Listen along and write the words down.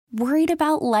Worried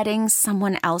about letting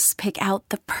someone else pick out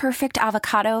the perfect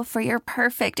avocado for your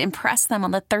perfect impress them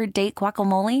on the third date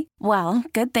guacamole? Well,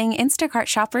 good thing Instacart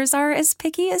shoppers are as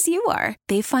picky as you are.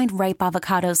 They find ripe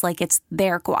avocados like it's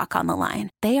their guac on the line.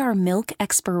 They are milk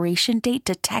expiration date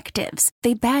detectives.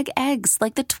 They bag eggs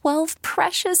like the 12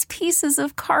 precious pieces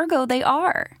of cargo they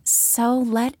are. So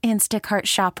let Instacart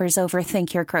shoppers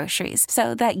overthink your groceries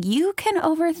so that you can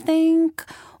overthink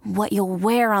what you'll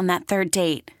wear on that third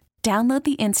date. Download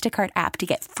the Instacart app to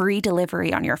get free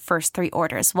delivery on your first 3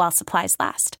 orders while supplies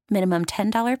last. Minimum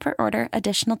 $10 per order.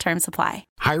 Additional terms apply.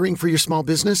 Hiring for your small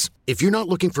business? If you're not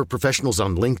looking for professionals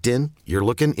on LinkedIn, you're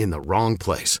looking in the wrong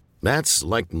place. That's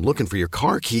like looking for your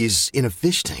car keys in a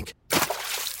fish tank.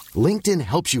 LinkedIn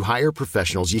helps you hire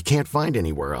professionals you can't find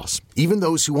anywhere else, even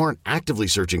those who aren't actively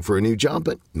searching for a new job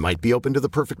but might be open to the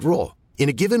perfect role. In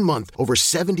a given month, over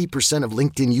 70% of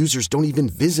LinkedIn users don't even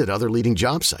visit other leading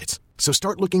job sites. So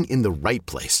start looking in the right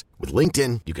place. With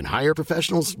LinkedIn, you can hire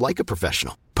professionals like a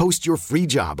professional. Post your free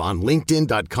job on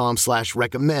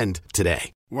linkedin.com/recommend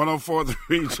today.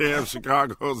 104.3 Jam,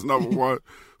 Chicago's number one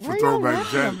for Throwback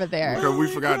Jam. Over there? Because we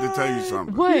forgot to tell you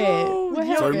something. What So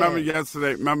happened? remember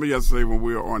yesterday when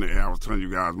we were on the air, I was telling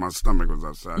you guys my stomach was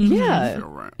upset. Yeah. I didn't feel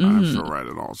right. I didn't feel right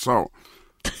at all. So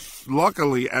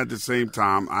luckily, at the same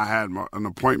time, I had an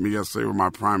appointment yesterday with my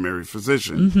primary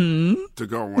physician to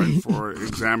go in for an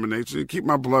examination and keep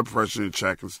my blood pressure in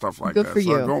check and stuff like Good that. for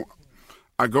So you.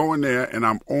 I go in there and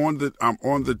I'm on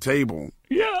the table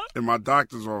in my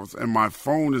doctor's office, and my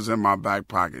phone is in my back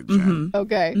pocket, Jen.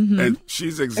 Okay. And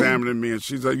she's examining me, and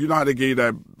she's like, "You know how to give you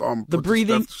that The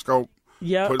breathing stethoscope?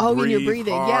 Yep. Put Oh, when you're breathe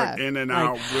breathing, hard, yeah. in and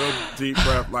out, real deep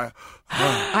breath, like."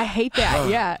 I hate that.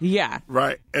 Yeah. Yeah.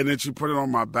 Right, and then she put it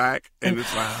on my back, and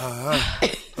it's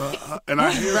like, and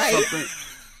I hear something.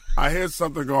 I hear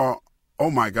something going, "Oh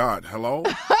my God, hello!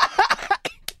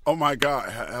 Oh my God,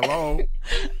 hello!"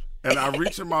 And I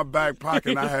reach in my back pocket,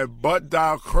 and I had butt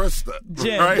dial Krista.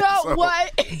 Jen. Right? No,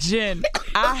 what? Jen,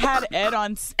 I had Ed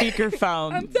on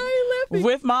speakerphone I'm dying laughing.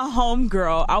 with my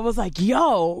homegirl. I was like,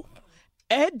 yo,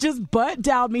 Ed just butt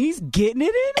dialed me. He's getting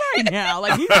it in right now.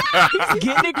 Like, he's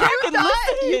getting it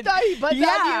cracking. You thought he butt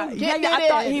dialed you? Getting I it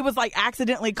thought in. he was like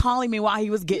accidentally calling me while he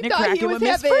was getting it thought he cracking was with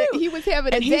Miss having- Fruit. he was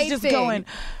having a and date he's just thing. going,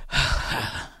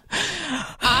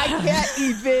 I can't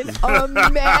even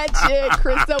imagine,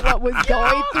 Krista, what was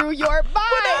going through your mind. When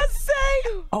I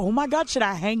say, oh my God, should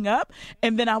I hang up?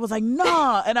 And then I was like,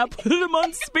 nah. And I put him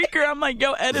on speaker. I'm like,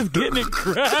 yo, Ed is getting it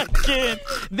cracking.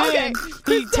 Then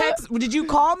he texted, did you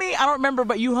call me? I don't remember,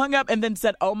 but you hung up and then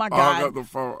said, oh my I hung God. up the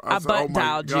phone. I said, butt "Oh my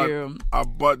dialed God." you. I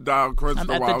butt dialed Krista I'm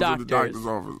while at the I was in the doctor's. doctor's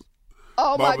office.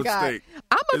 Oh My my God. mistake.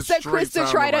 I'm It's upset straight Krista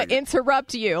down tried the to leg.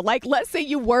 interrupt you. Like, let's say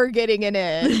you were getting it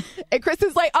in. And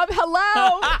Krista's like,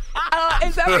 hello?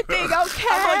 Is everything okay? I'm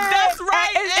like, that's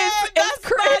right, Ed,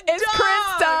 that's my It's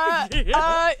Krista.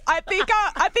 dog.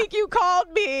 I think you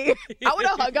called me. I would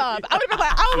have hung up. I would have been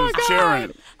like, oh my She's God.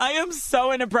 cheering. I am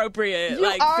so inappropriate. You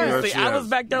like, are. seriously, Yes, I was yes.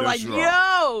 back there Yes, like, you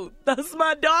are. yo, that's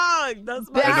my dog. That's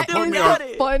my That to put is me on-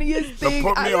 the funniest To thing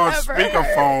put me I've on ever heard.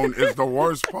 speakerphone is the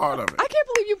worst part of it. I can't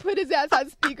believe you put his ass on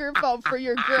speakerphone for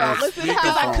your girl. On Listen speakerphone.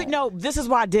 Because I how could this is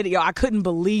why I did it, yo. I couldn't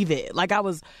believe it. Like I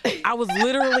was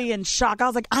literally in shock. I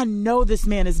was like, I know this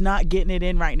man is not getting it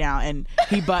in right now, and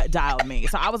he butt dialed me.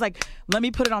 So I was like, let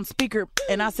me put it on speaker,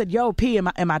 and I said, yo, P, am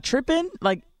I tripping?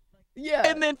 Like, Yeah.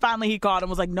 and then finally he called and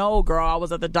was like, no, girl, I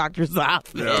was at the doctor's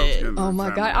office. Yeah, I was getting Oh the my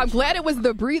God! I'm examination. glad it was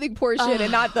the breathing portion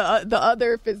and not the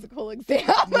other physical exam.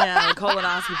 Yeah,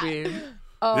 colonoscopy.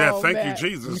 Oh, Yeah, thank man. you,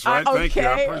 Jesus, right? Thank you.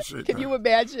 I appreciate Can that. you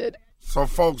imagine? So,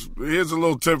 folks, here's a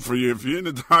little tip for you. If you're in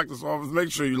the doctor's office,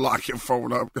 make sure you lock your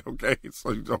phone up, okay?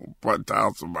 So you don't butt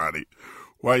dial somebody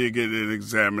while you're getting an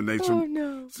examination. Oh,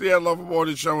 no. See, I Love the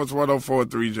Morning Show. It's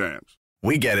 104.3 Jams.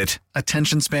 We get it.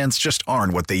 Attention spans just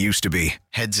aren't what they used to be.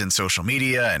 Heads in social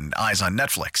media and eyes on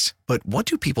Netflix. But what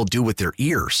do people do with their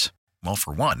ears? Well,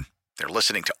 for one, they're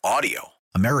listening to audio.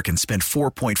 Americans spend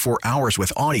 4.4 hours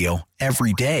with audio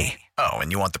every day. Oh,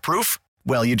 and you want the proof?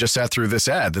 Well, you just sat through this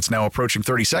ad that's now approaching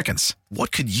 30 seconds.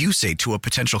 What could you say to a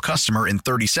potential customer in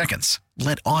 30 seconds?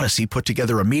 Let Odyssey put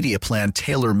together a media plan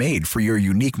tailor-made for your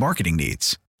unique marketing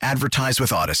needs. Advertise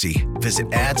with Odyssey.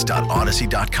 Visit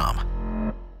ads.odyssey.com.